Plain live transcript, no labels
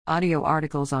Audio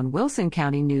articles on Wilson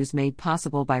County News made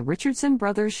possible by Richardson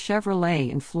Brothers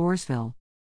Chevrolet in Floresville.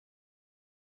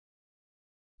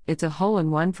 It's a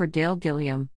hole-in-one for Dale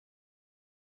Gilliam.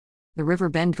 The River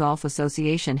Bend Golf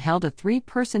Association held a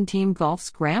 3-person team golf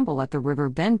scramble at the River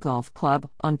Bend Golf Club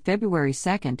on February 2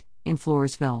 in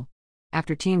Floresville.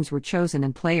 After teams were chosen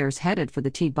and players headed for the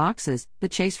tee boxes, the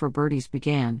chase for birdies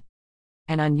began.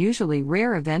 An unusually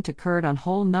rare event occurred on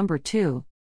hole number 2.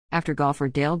 After golfer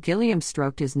Dale Gilliam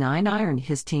stroked his 9-iron,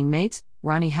 his teammates,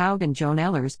 Ronnie Haug and Joan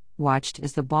Ehlers, watched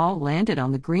as the ball landed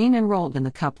on the green and rolled in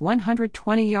the cup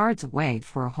 120 yards away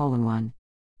for a hole-in-one.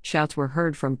 Shouts were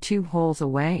heard from 2 holes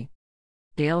away.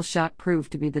 Dale's shot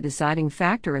proved to be the deciding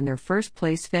factor in their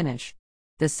first-place finish.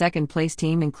 The second-place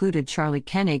team included Charlie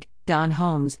Koenig, Don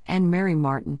Holmes, and Mary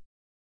Martin.